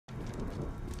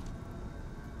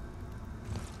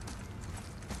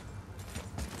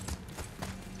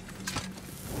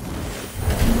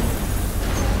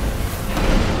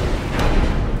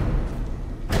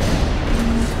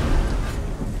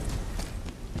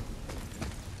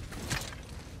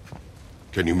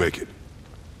Can you make it?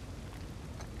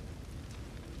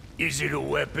 Is it a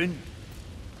weapon?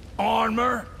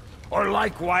 Armor? Or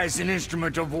likewise an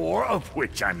instrument of war, of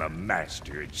which I'm a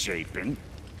master at shaping?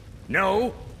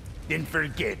 No? Then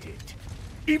forget it.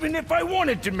 Even if I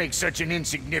wanted to make such an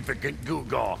insignificant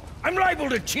gewgaw, I'm liable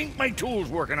to chink my tools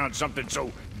working on something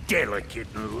so delicate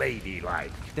and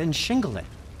ladylike. Then shingle it.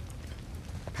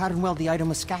 Pattern weld the item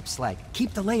with scap slag.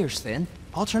 Keep the layers thin.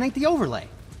 Alternate the overlay.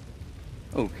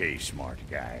 Okay, smart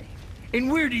guy.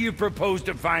 And where do you propose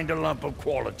to find a lump of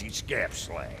quality scap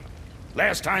slag?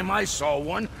 Last time I saw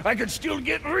one, I could still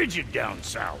get rigid down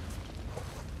south.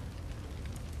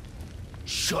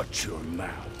 Shut your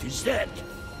mouth, is that...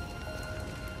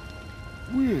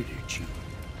 Where did you...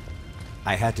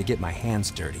 I had to get my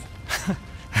hands dirty.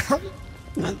 Well,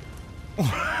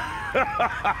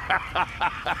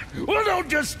 don't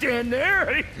just stand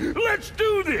there. Let's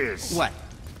do this. What?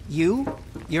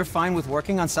 You're fine with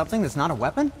working on something that's not a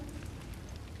weapon?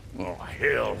 Oh,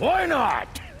 hell, why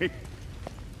not?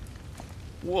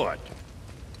 What?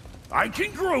 I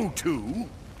can grow too.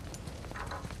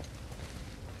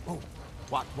 Oh,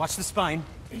 watch the spine.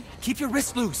 Keep your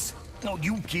wrist loose. No,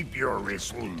 you keep your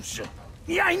wrist loose.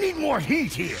 Yeah, I need more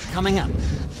heat here. Coming up.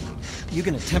 You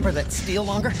gonna temper that steel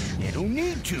longer? You don't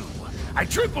need to. I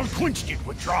triple quenched it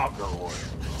with Drago oil.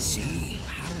 See?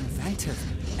 How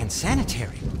inventive and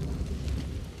sanitary.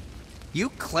 You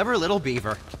clever little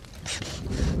beaver.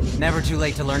 Never too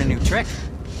late to learn a new trick,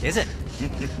 is it?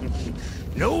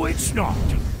 No, it's not.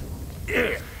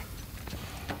 There.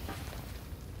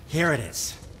 Here it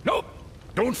is. Nope.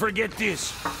 Don't forget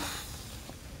this.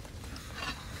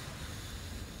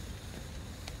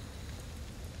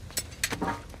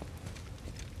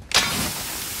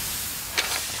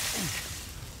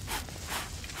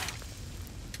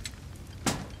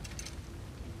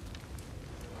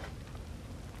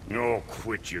 Oh,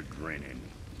 quit your grinning.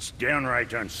 It's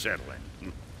downright unsettling.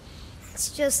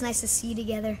 It's just nice to see you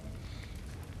together.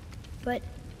 But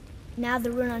now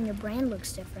the rune on your brand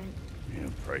looks different. Yeah,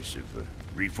 price of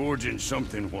reforging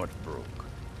something what broke.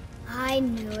 I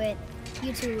knew it.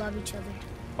 You two love each other.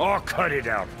 Oh, cut it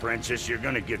out, Princess. You're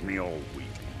gonna get me all weak.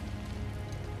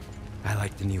 I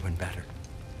like the new one better.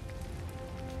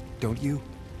 Don't you?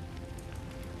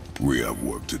 We have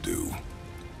work to do.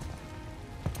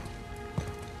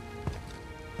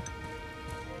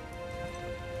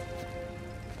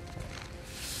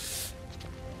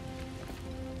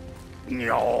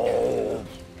 No.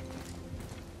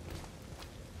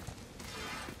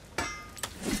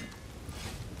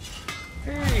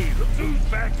 Hey, look who's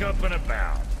back up and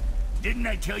about. Didn't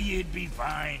I tell you it'd be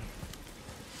fine?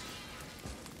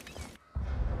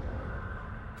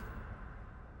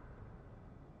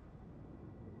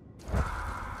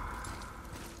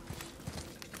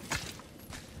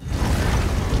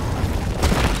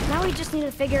 Now we just need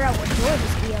to figure out what door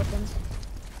this key opens.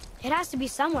 It has to be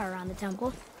somewhere around the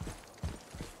temple.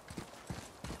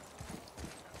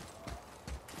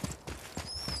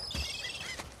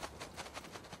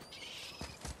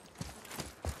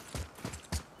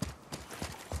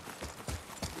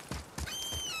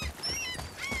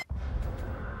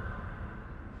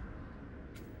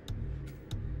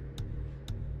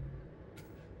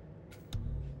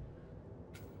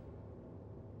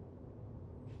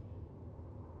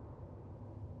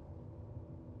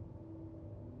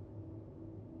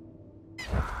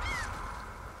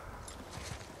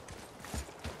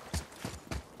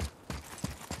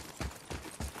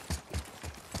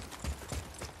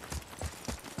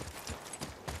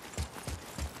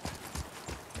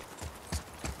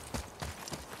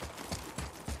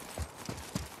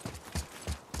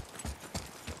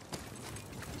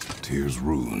 Here's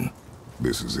rune.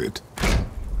 This is it.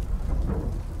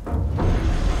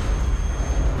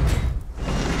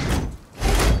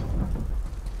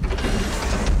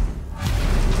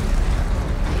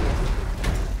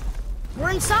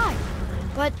 We're inside.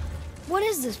 But what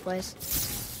is this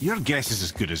place? Your guess is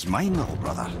as good as mine, little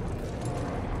brother.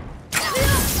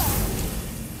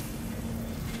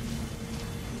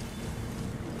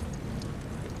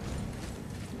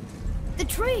 The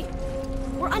tree!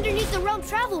 We're underneath the realm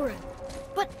travel room.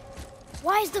 But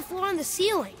why is the floor on the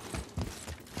ceiling?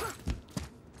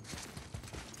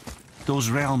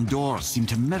 Those realm doors seem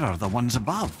to mirror the ones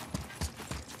above.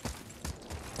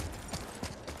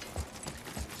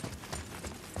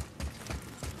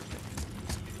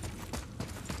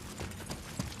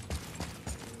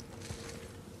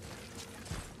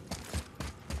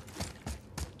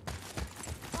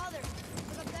 Father,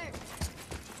 look up there.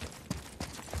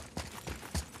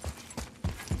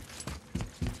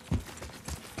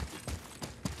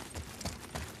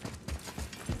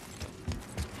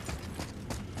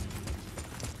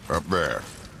 Up there.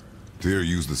 Tyr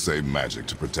used the same magic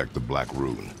to protect the Black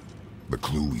Rune. The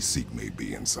clue we seek may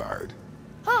be inside.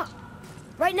 Huh.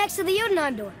 Right next to the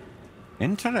Jotunheim door.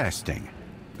 Interesting.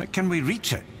 But can we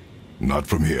reach it? Not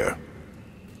from here.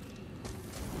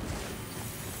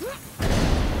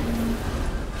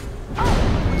 Oh,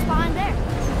 what's behind there?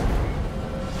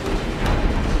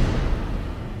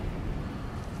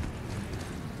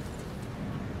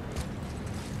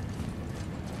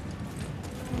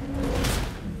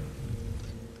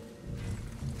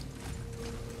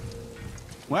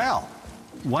 Well,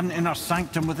 one inner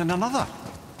sanctum within another.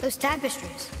 Those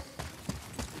tapestries.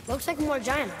 Looks like more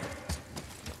giant art.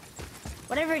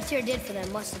 Whatever Tyr did for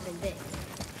them must have been big.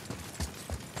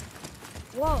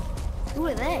 Whoa, who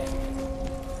are they?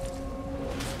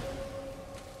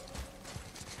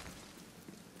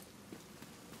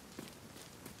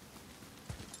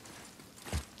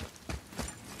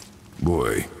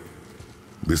 Boy,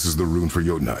 this is the rune for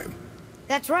Jotunheim.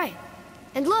 That's right.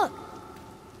 And look,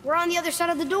 we're on the other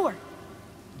side of the door.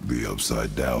 The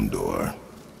upside-down door.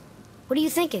 What are you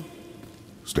thinking?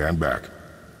 Stand back.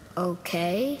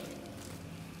 Okay.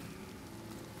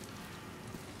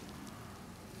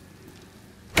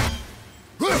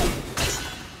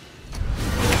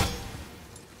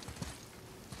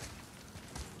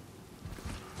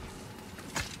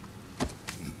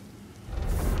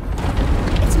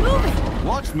 It's moving!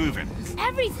 What's moving?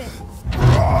 Everything!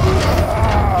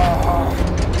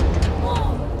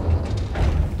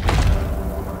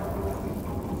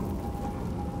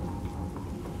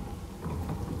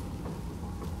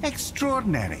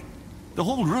 Extraordinary. The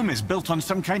whole room is built on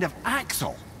some kind of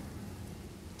axle.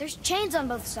 There's chains on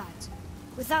both sides.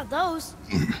 Without those...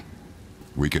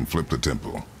 We can flip the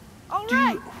temple. All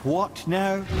right! What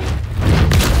now?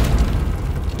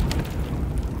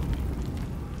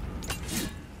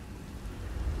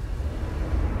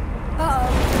 Uh-oh.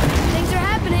 Things are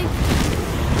happening.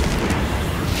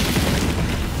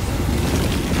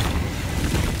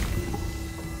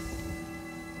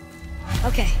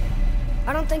 Okay.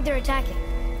 I don't think they're attacking.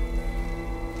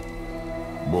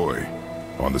 Boy,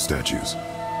 on the statues.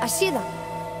 I see them.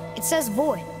 It says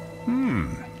void.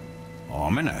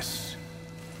 Ominous.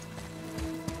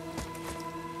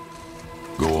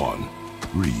 Go on.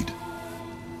 Read.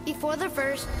 Before the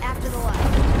first, after the last.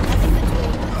 Nothing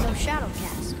between, no shadow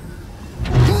cast.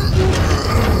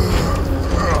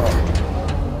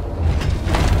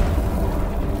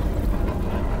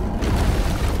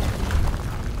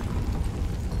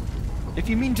 If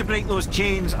you mean to break those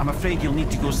chains, I'm afraid you'll need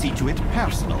to go see to it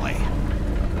personally.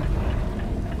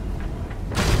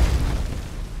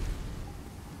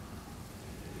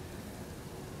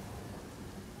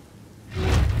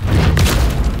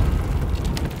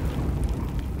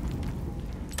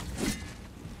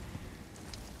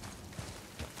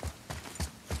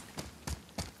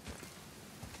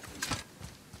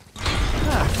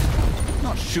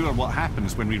 Not sure what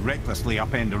happens when we recklessly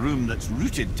upend a room that's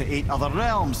rooted to 8 other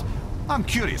realms. I'm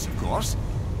curious, of course,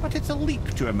 but it's a leap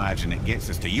to imagine it gets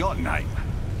us to Jotunheim.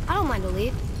 I don't mind a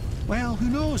lead. Well, who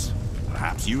knows?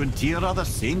 Perhaps you and Tyr are the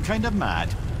same kind of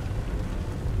mad.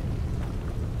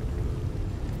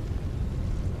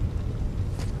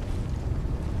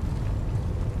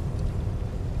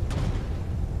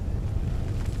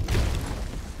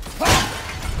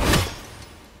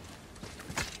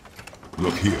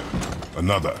 Look here.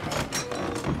 Another.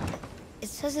 It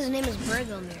says his name is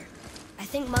Mjölnir. I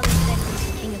think Mother said he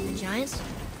was the king of the giants.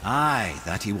 Aye,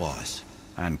 that he was.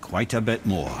 And quite a bit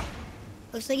more.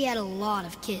 Looks like he had a lot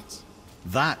of kids.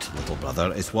 That, little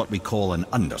brother, is what we call an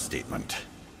understatement.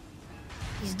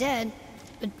 He's dead,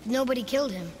 but nobody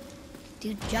killed him.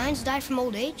 Do giants die from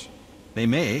old age? They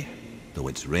may, though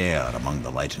it's rare among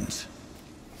the legends.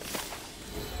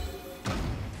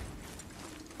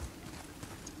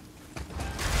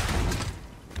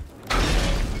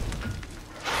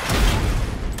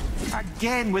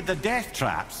 Again with the death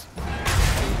traps.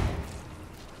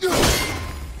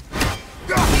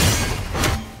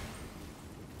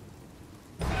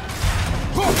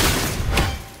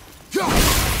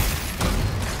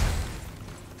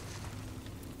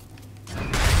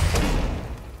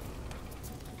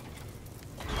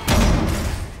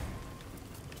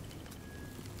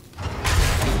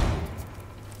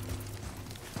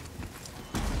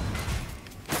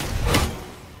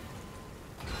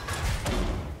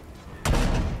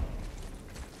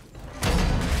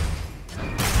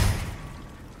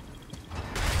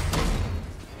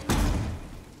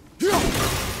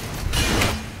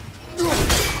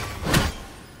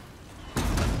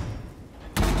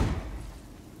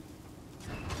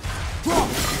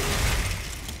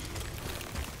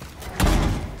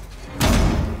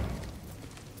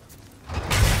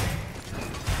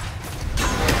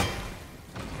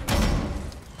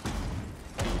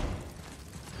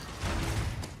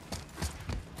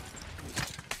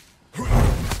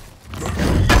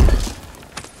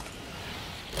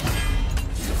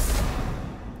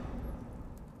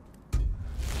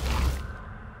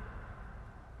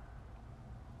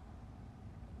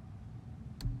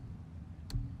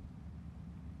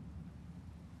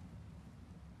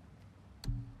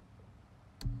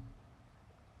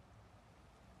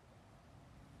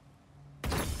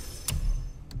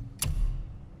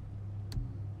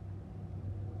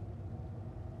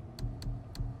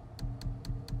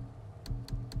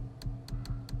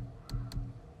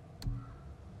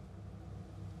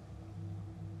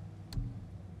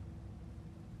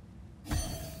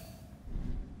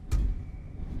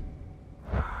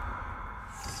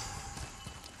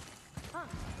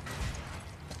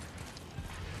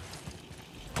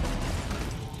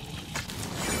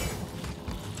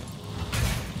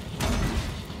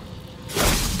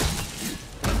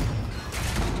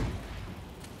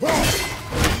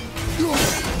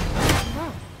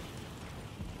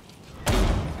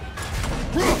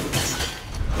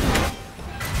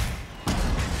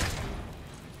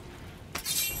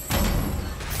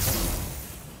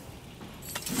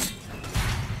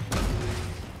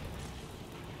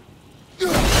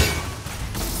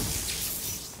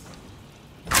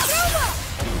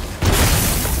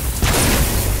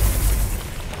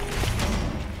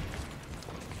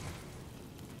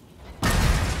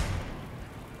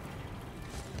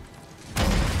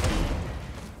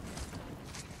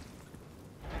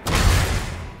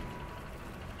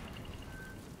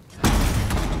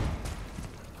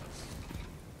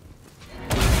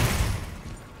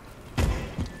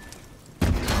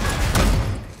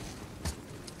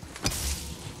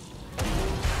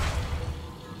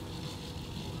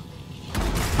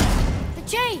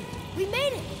 chain! We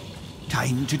made it!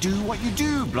 Time to do what you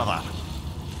do, brother.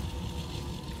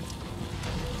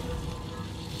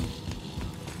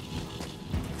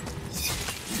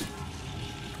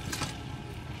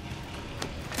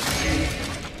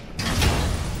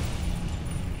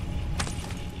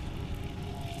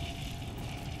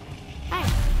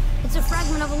 Hey, it's a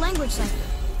fragment of a language cipher.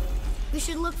 We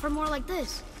should look for more like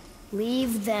this.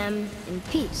 Leave them in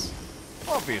peace.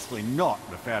 Obviously not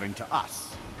referring to us.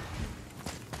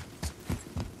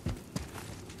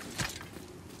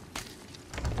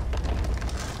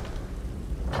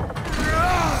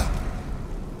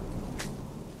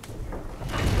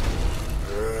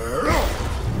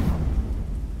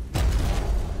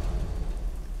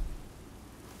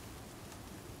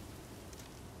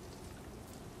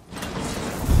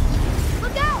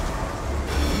 Look out!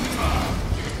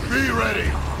 Be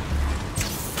ready!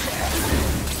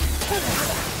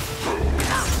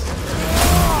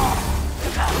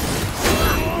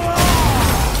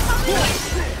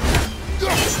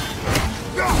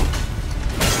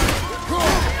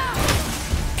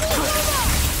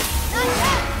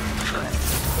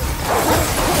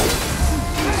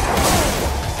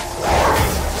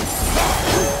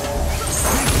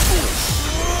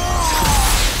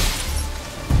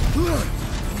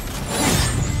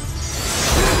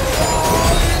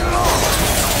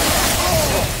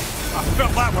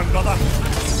 Felt that one, brother.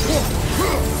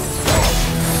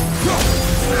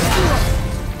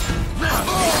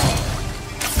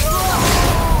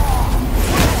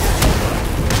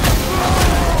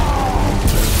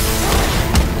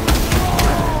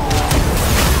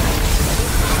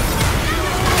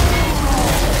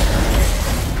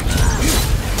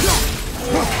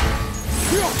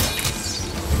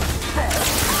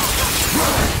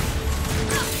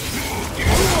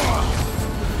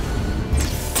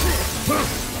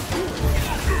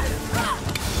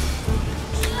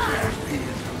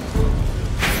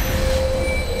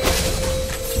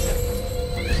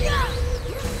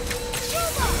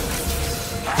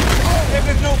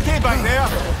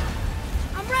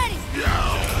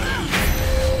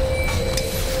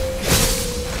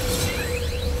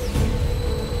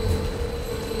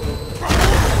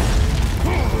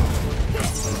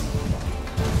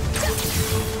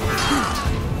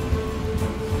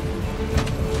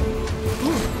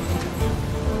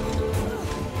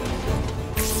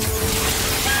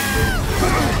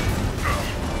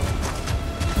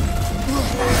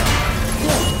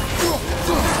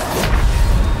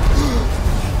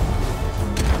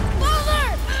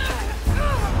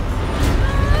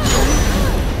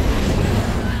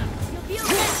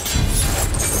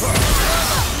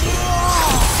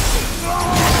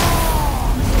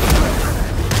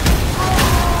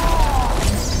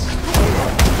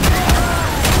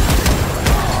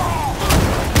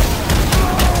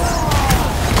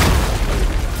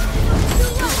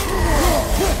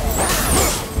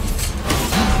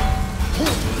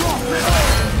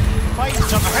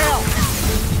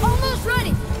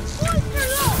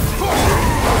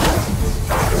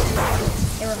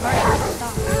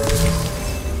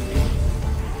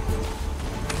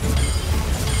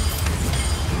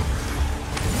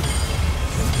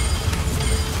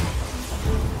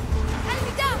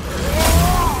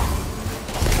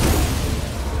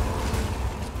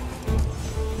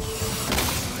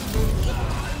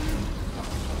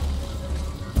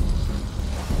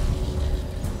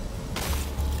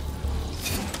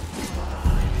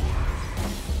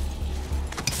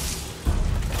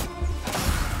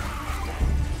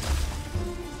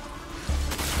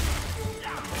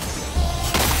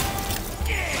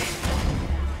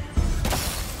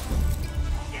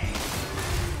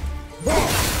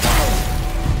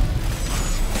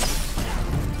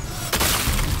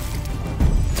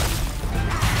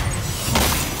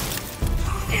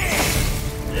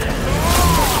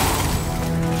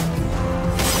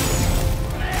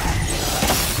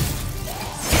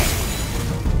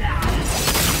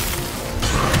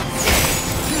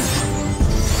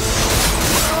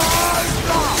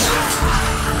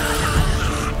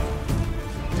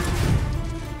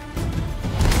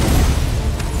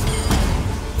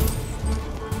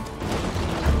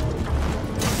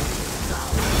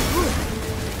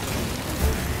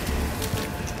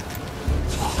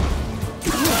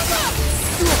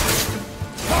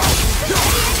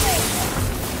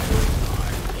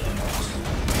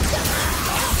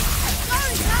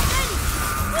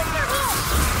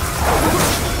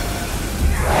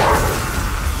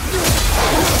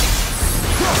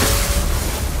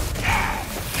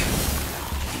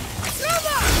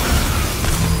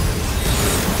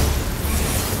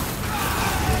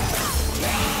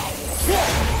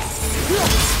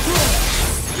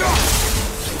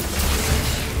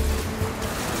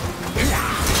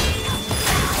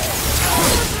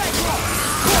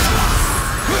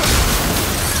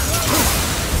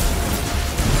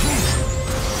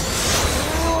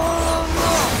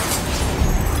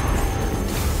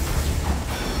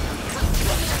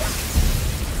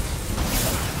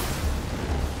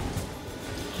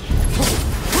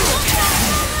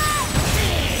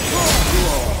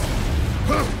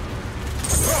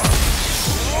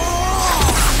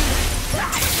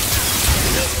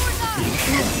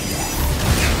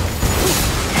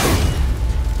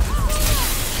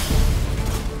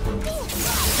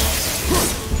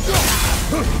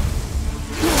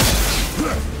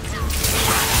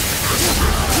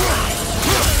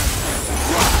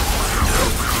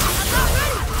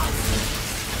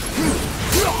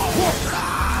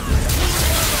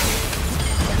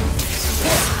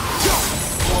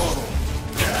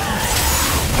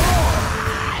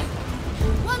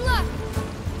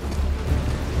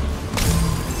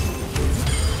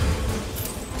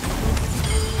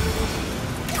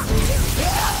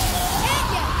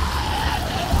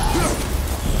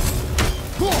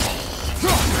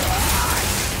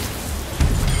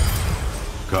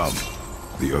 Come.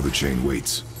 The other chain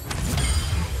waits.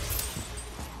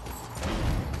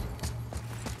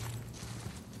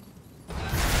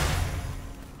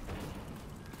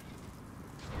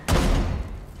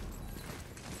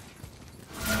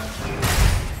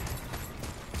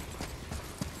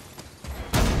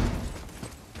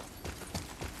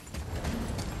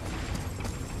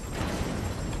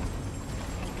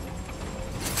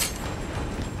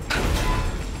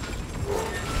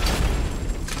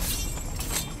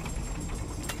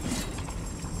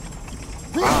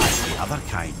 Other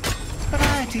kind.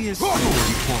 Variety is so important.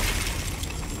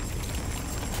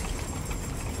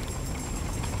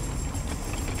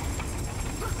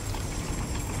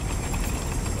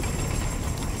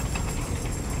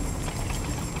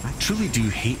 I truly do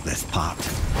hate this part.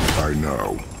 I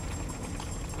know.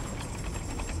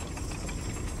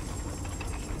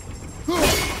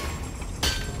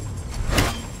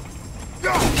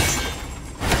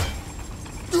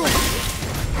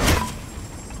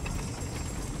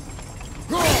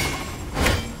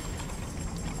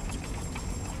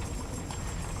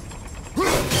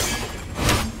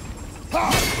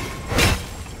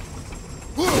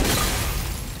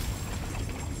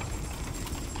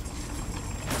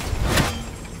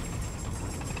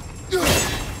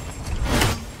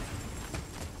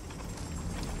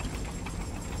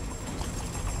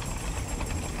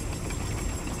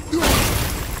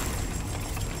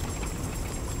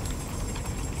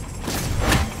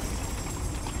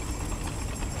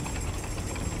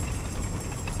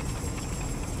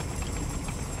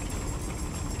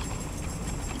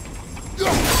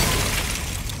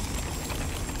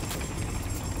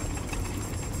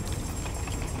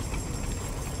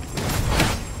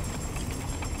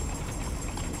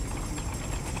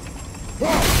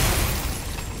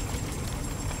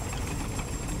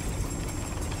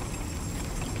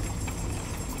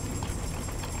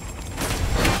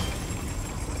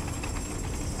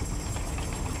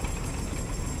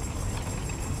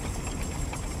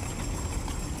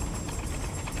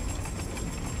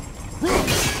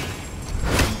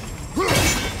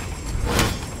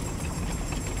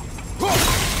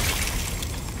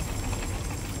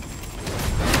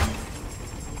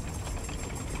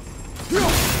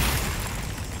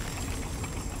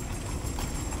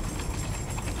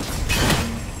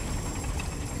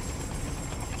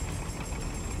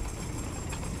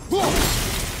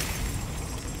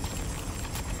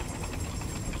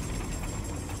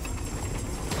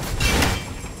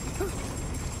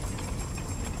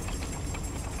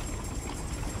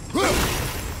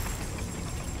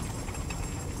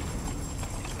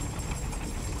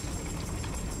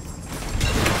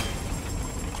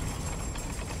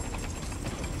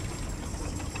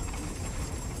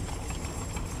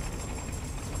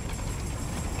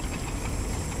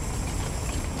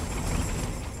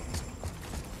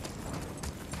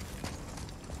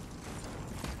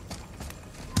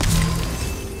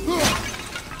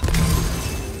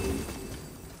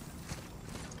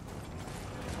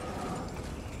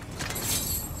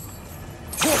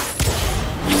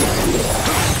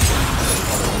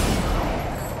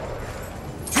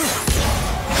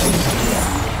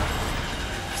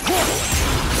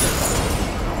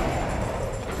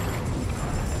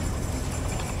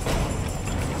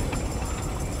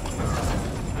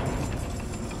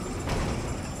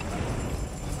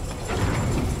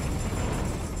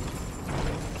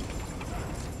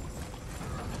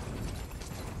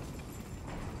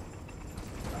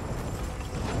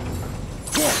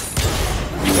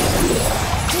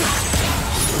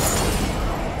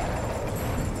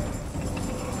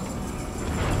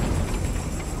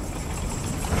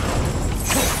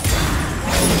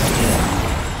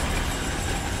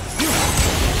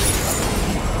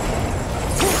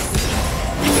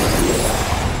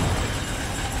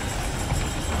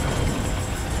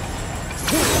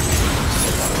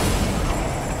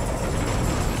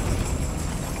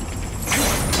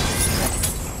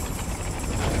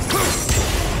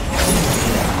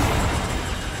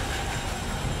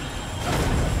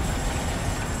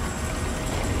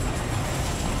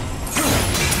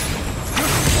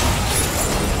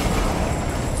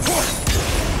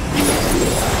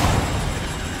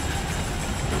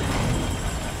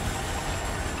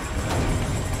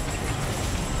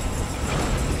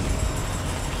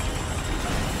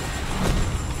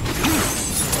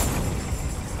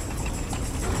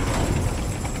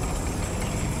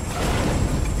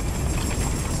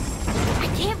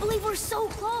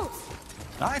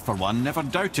 I, for one, never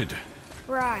doubted.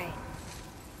 Right.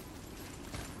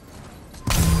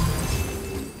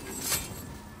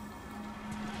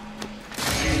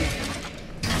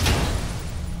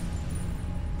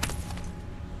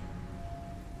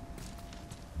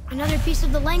 Another piece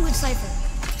of the language cipher.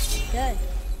 Good.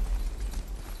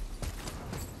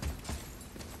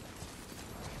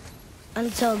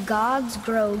 Until gods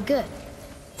grow good.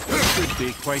 Could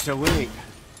be quite a wait.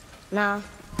 Nah.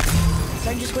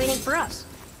 They're just waiting for us.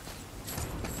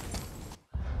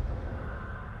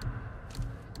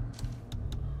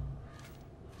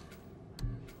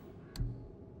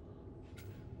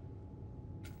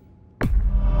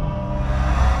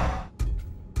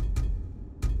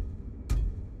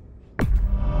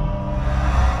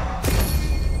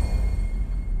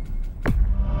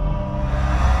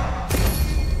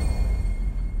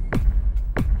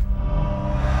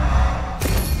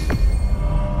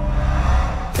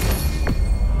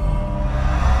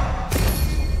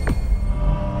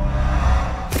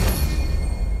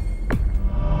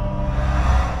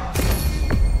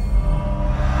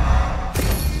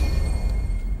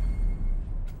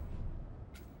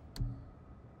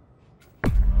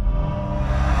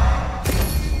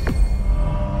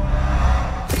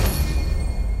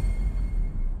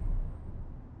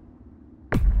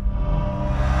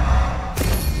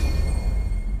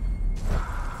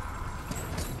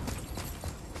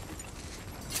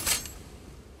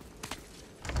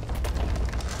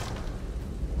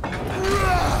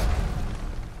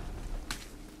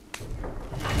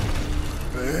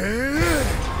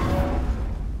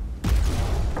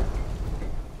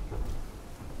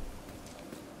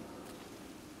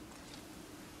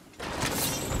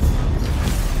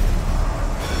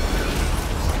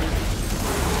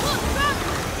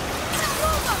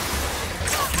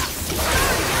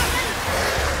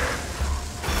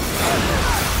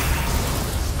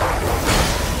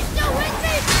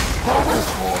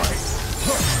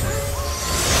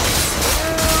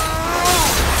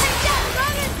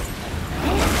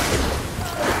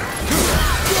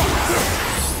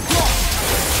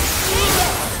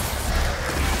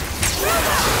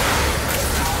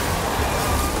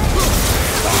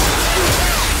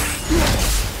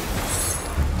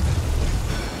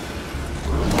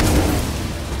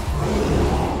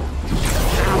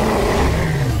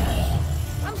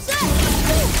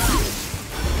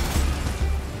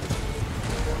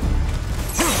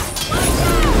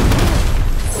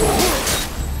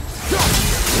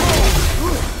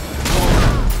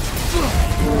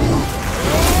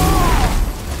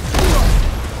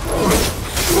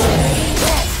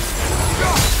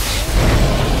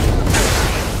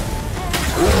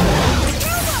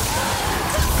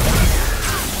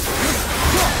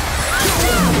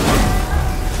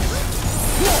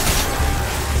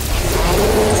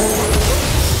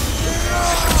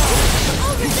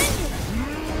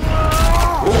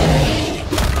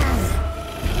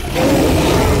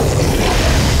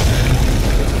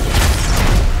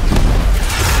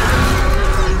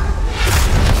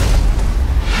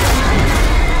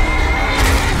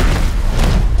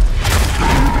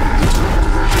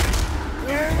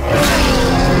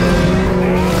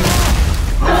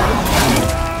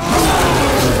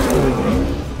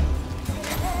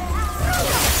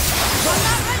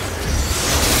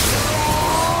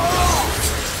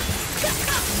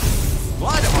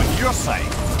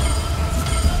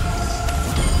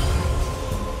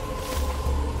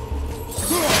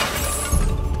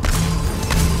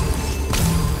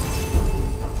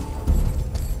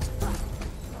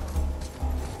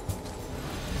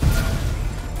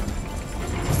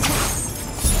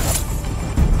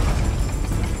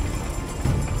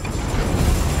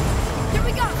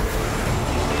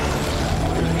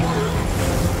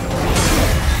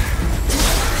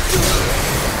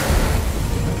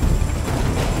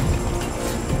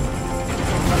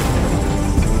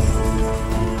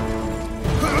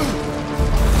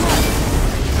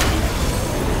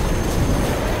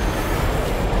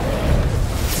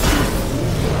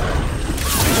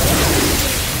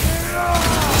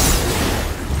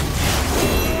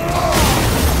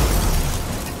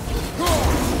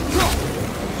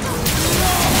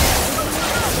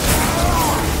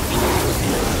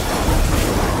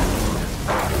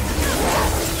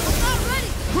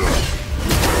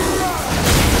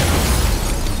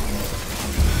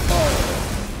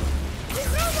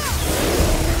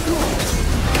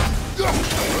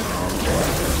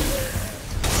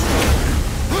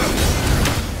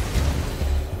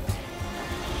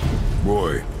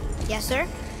 Yes, sir?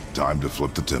 Time to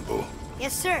flip the temple.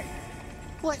 Yes, sir.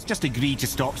 Let's just agree to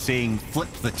stop saying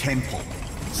flip the temple.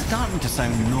 It's starting to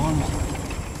sound normal.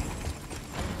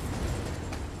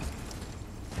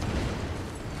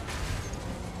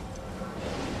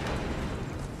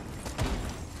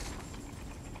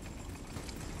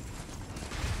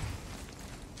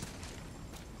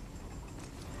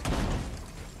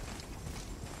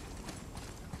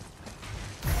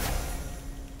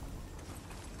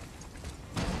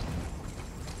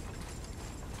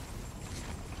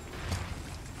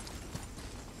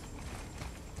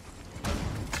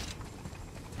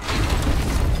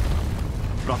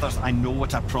 brothers, I know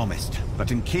what I promised. But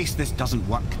in case this doesn't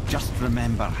work, just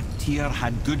remember, Tyr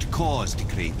had good cause to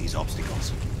create these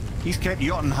obstacles. He's kept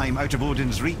Jotunheim out of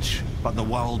Odin's reach, but the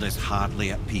world is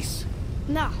hardly at peace.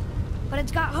 No, but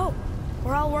it's got hope.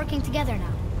 We're all working together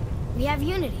now. We have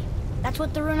unity. That's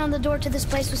what the rune on the door to this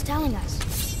place was telling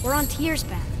us. We're on Tyr's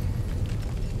path.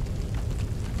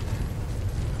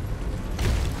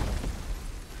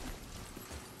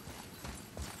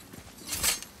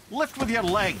 Lift with your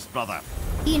legs, brother.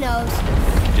 He knows.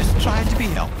 Just trying to be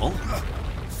helpful.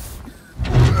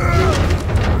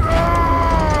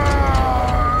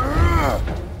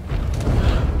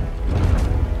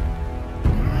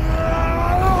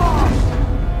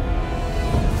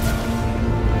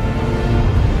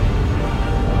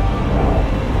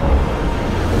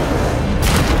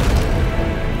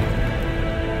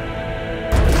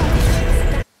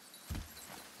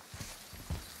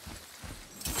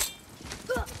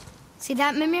 See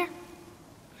that, Mimir?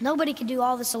 Nobody can do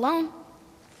all this alone.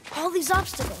 All these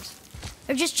obstacles.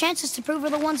 They're just chances to prove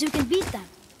we're the ones who can beat them.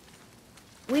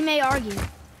 We may argue.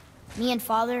 Me and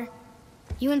Father,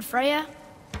 you and Freya,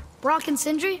 Brock and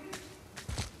Sindri.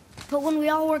 But when we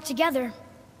all work together,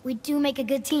 we do make a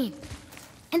good team.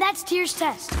 And that's Tyr's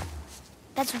test.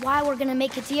 That's why we're gonna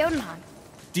make it to Jotunheim.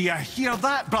 Do you hear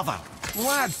that, brother?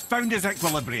 Lad's found his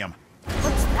equilibrium.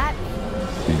 What's that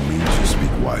mean? He means you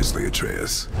speak wisely,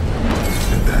 Atreus.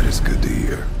 And that is good to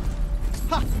hear.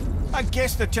 Ha! I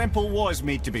guess the temple was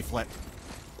made to be flipped.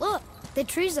 Look, the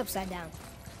tree's upside down.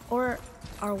 Or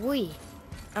are we?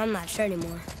 I'm not sure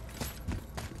anymore.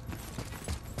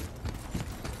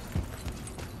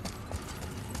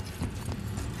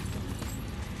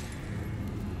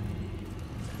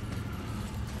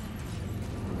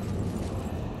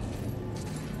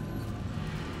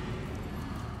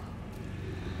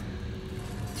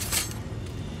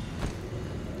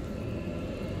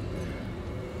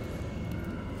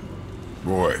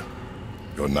 Boy,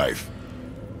 your knife.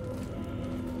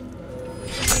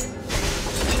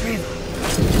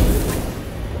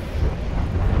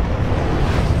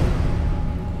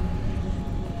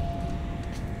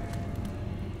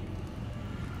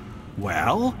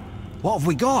 Well, what have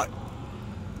we got?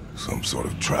 Some sort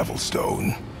of travel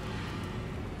stone.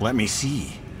 Let me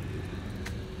see.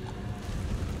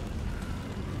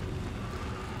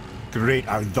 Great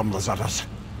Audumlazaras.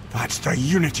 That's the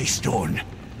Unity Stone.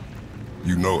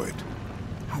 You know it.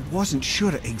 I wasn't sure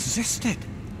it existed.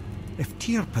 If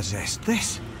Tyr possessed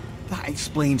this, that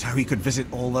explains how he could visit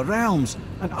all the realms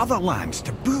and other lands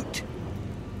to boot.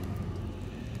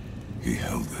 He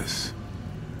held this.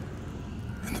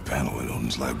 In the panel in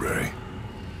Odin's library.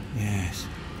 Yes.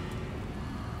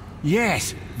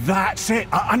 Yes, that's it.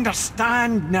 I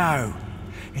understand now.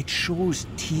 It shows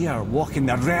Tyr walking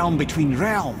the realm between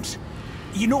realms.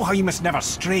 You know how you must never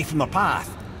stray from the path?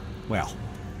 Well,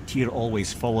 Tyr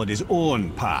always followed his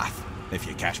own path, if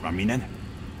you catch my meaning.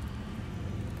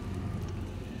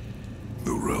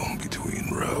 The realm between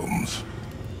realms.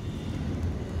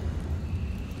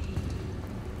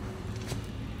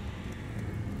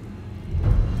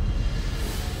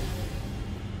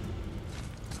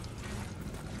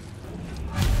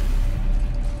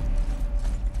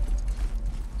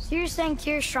 So you're saying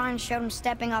Tyr's shrine showed him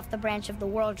stepping off the branch of the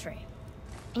World Tree.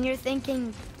 And you're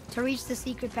thinking, to reach the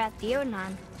secret path to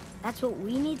Jotunheim, that's what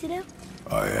we need to do?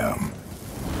 I am.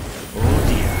 Oh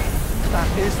dear.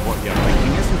 That is what you're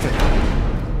thinking, isn't it?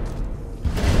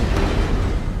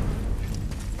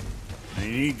 I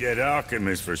need that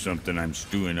alchemist for something I'm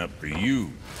stewing up for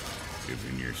you. If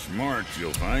in your smarts,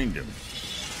 you'll find him.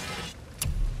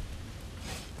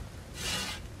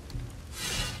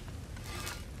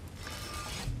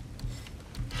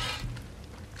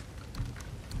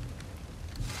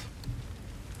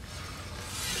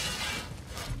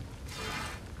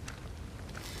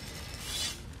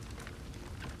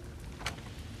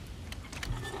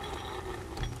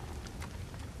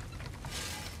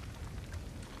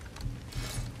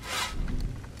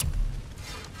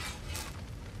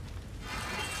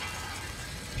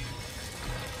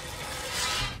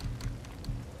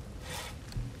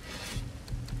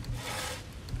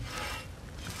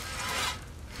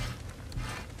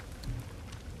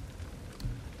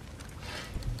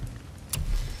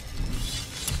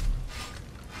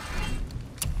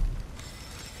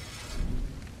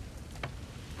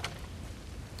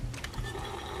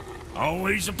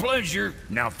 Always a pleasure.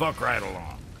 Now fuck right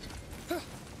along.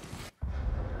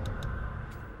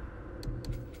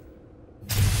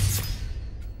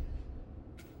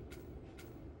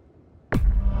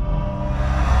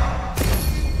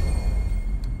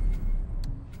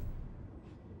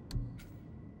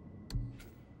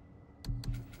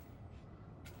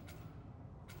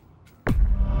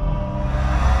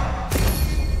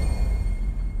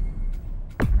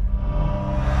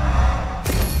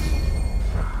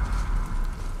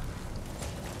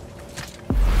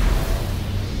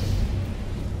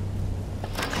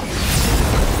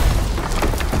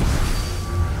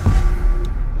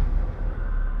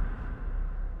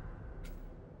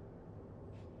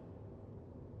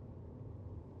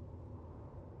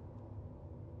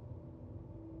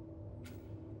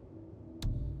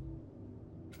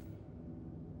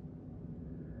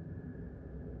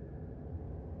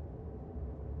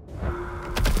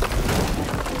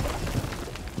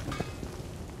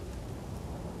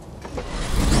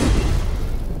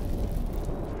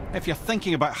 If you're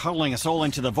thinking about hurling us all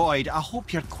into the void, I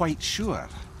hope you're quite sure.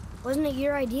 Wasn't it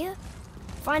your idea?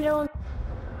 Find our own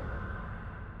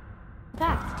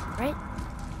path, right?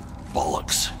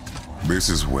 Bollocks. This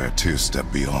is where Tyr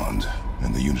stepped beyond,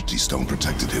 and the Unity Stone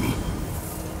protected him.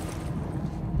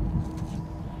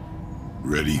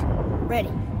 Ready?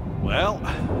 Ready. Well,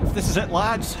 if this is it,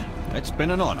 lads, it's been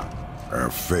an honor.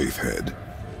 Our faith head.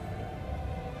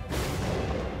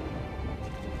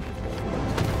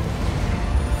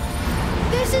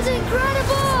 This is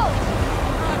incredible!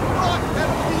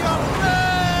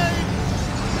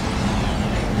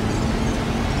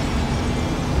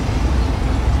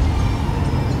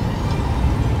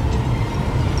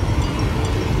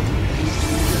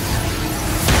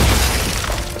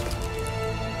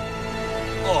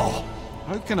 Oh,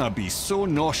 how can I be so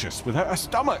nauseous without a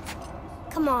stomach?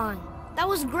 Come on, that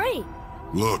was great.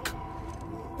 Look.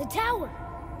 The tower.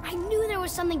 I knew there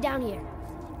was something down here.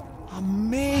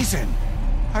 Amazing!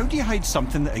 How do you hide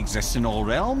something that exists in all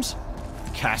realms?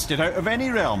 Cast it out of any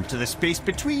realm to the space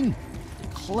between.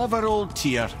 Clever old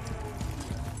Tyr.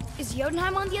 Is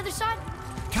Jotunheim on the other side?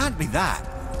 Can't be that.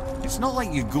 It's not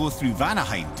like you go through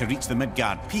Vanaheim to reach the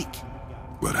Midgard Peak.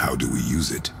 But how do we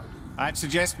use it? I'd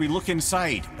suggest we look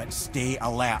inside, but stay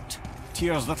alert.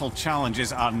 Tyr's little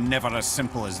challenges are never as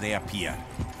simple as they appear.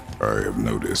 I have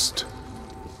noticed.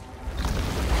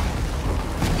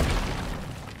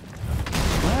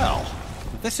 Well,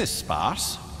 this is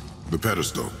sparse. The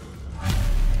pedestal.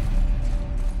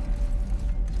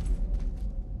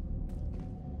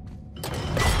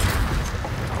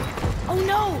 Oh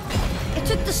no! It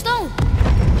took the stone!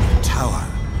 Tower.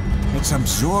 It's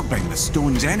absorbing the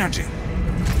stone's energy.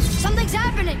 Something's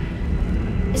happening!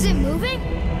 Is it moving?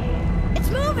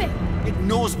 It's moving! It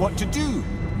knows what to do.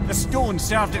 The stone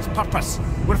served its purpose.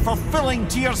 We're fulfilling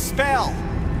Tyr's spell.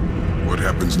 What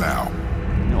happens now?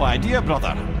 No idea,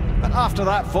 brother. But after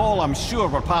that fall, I'm sure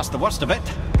we're past the worst of it.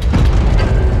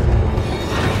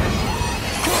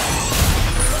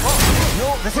 Oh,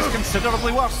 no, this is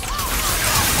considerably worse.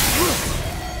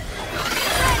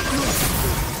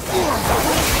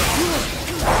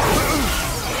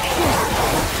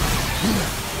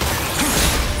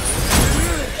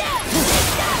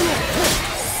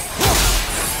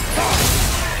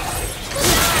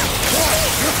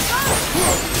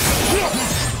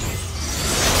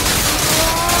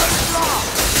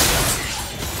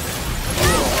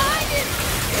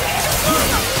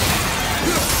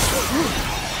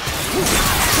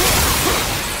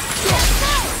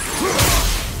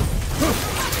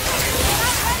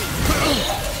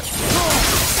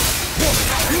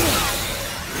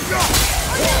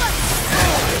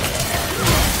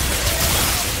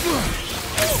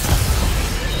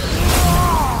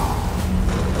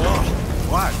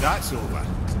 Glad that's over.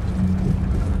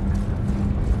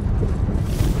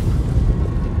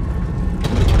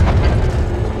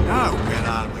 Now, where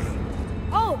are we?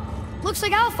 Oh, looks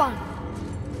like Alphon.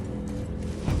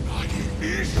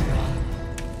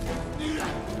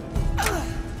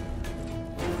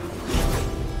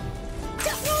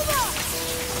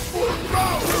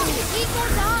 He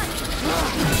goes on.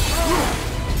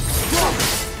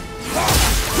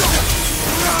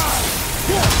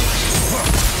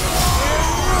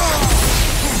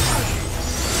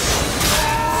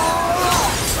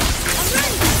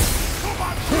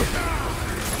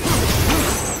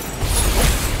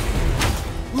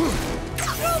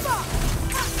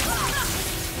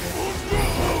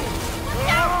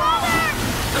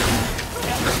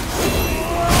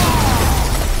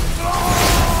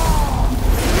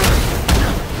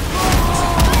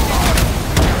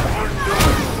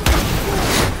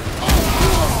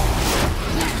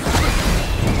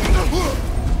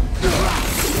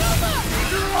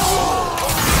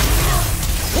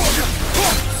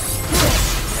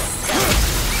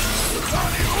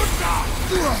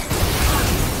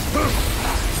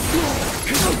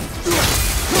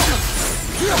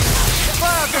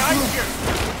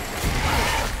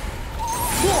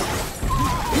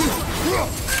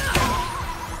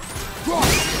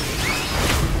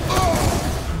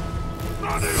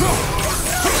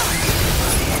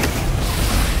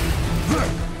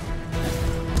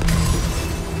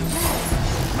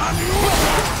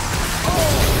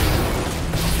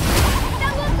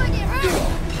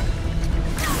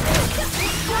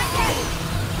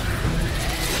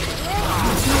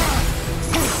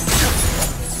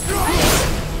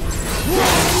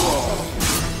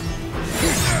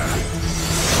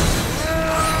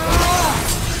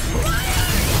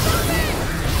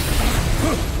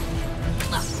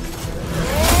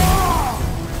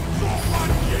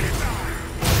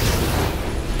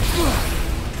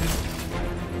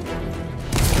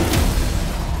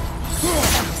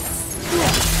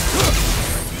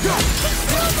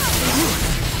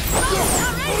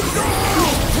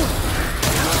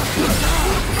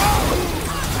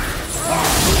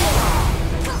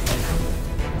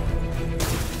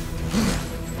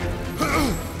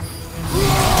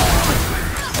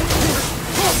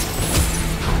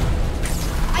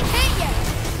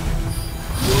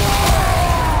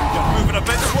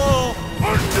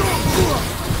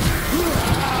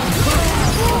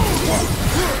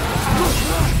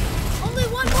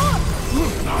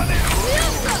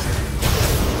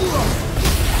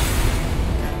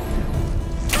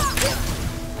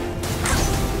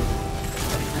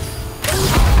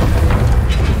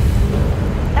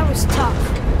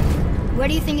 Where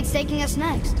do you think it's taking us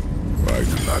next? I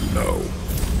do not know.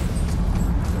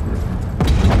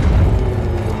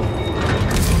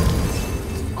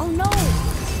 Oh no!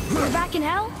 We're back in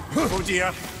hell? Oh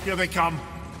dear, here they come.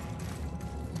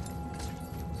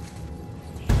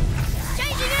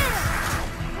 Changing in!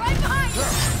 Right behind you!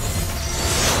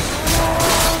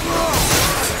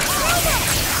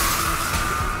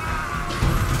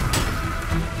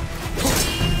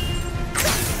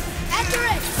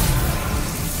 Accurate!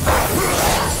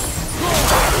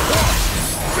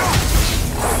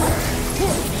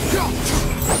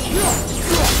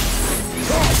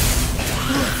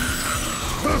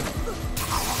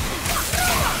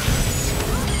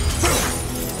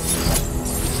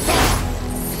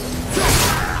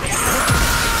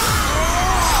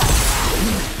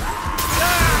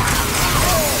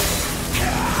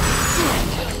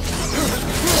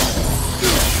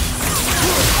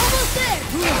 Almost there!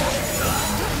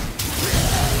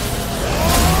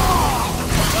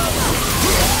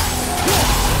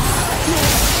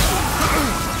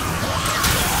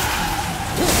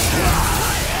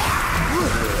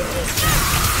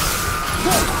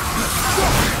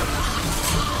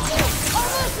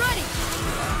 Almost ready!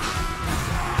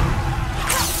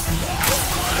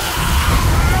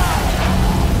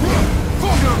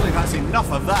 Surely that's enough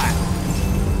of that.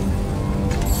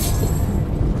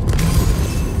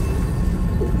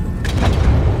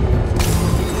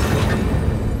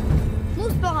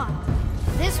 Muspelheim.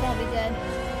 This won't be good.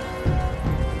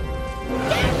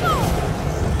 Careful!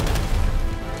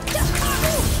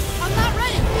 I'm not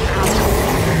ready!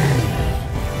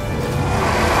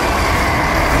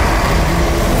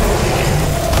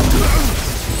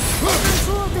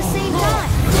 Control at the same time!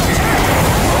 Watch out!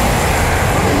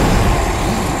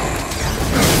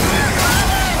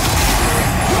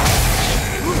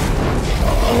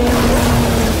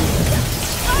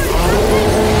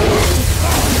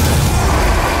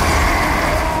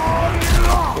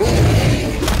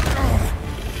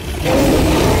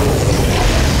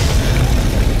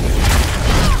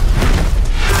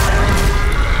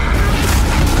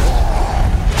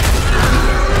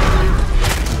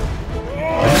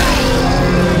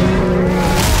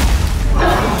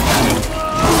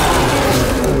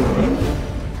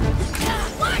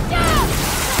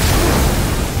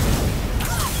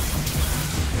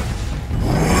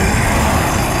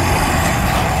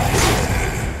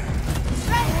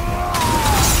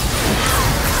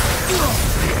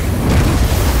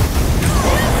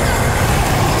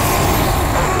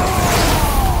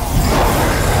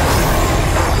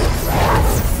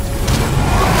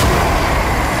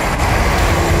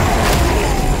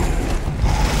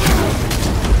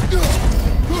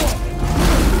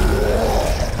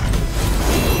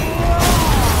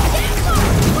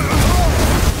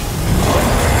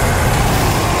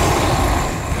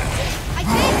 I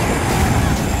think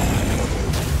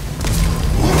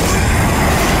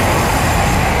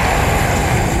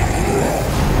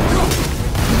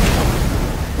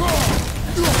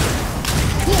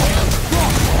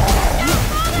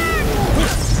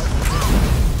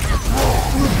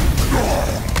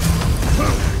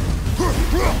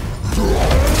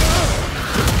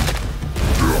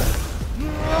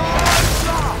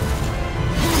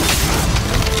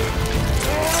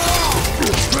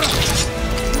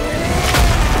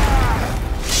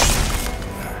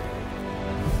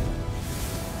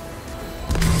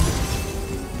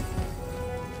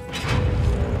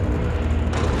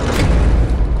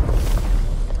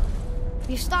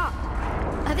you stopped.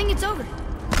 I think it's over.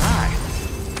 Aye.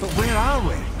 But where are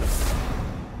we?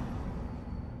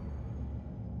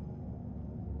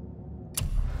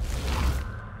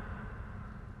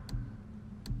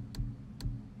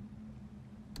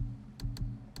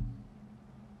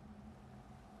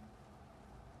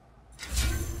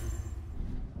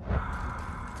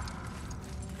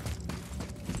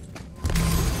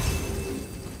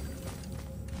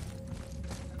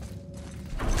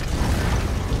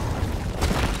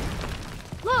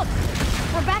 Look!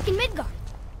 We're back in Midgard.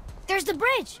 There's the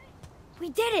bridge. We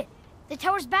did it. The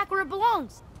tower's back where it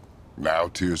belongs. Now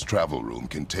Tyr's travel room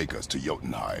can take us to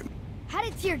Jotunheim. How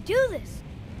did Tyr do this?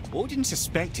 Odin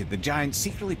suspected the giant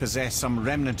secretly possessed some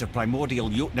remnant of primordial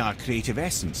Jotnar creative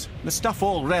essence, the stuff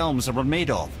all realms were made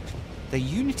of. The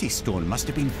Unity Stone must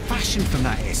have been fashioned from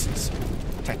that essence.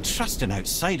 To trust an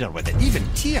outsider with it, even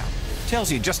Tyr,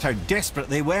 tells you just how desperate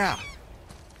they were.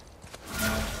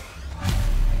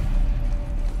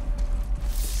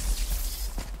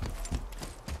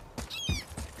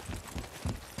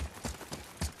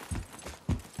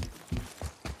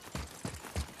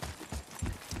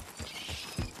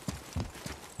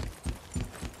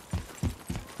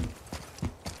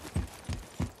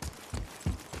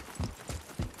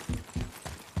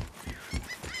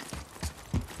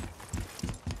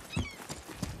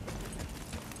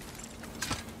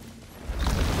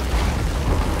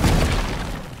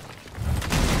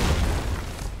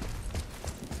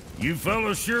 You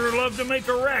fellas sure love to make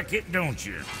a racket, don't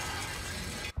you?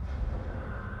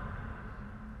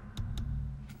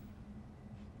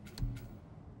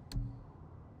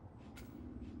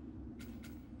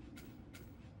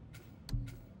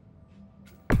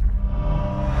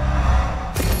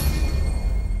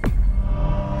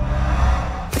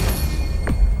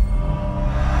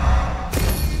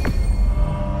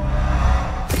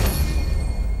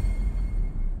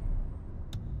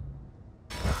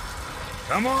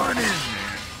 Come on in,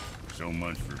 man. So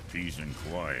much for peace and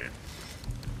quiet.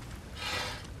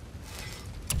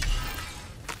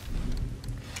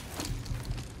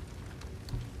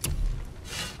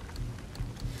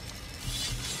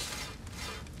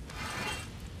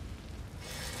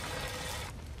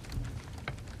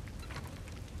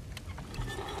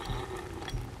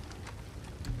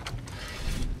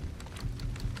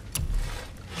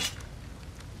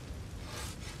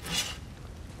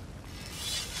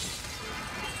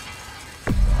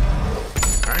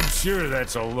 Sure,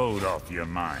 that's a load off your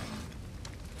mind.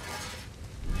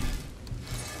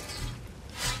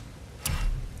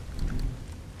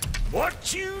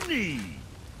 What you need?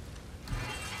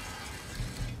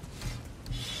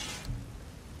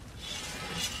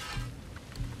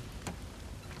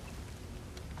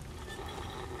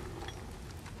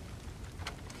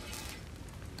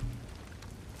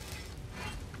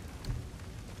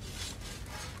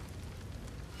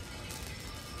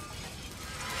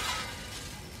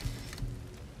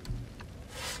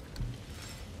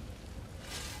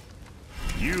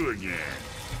 You again.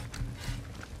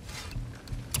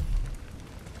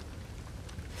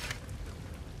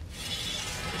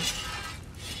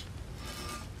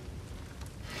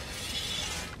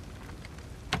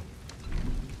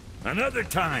 Another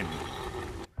time.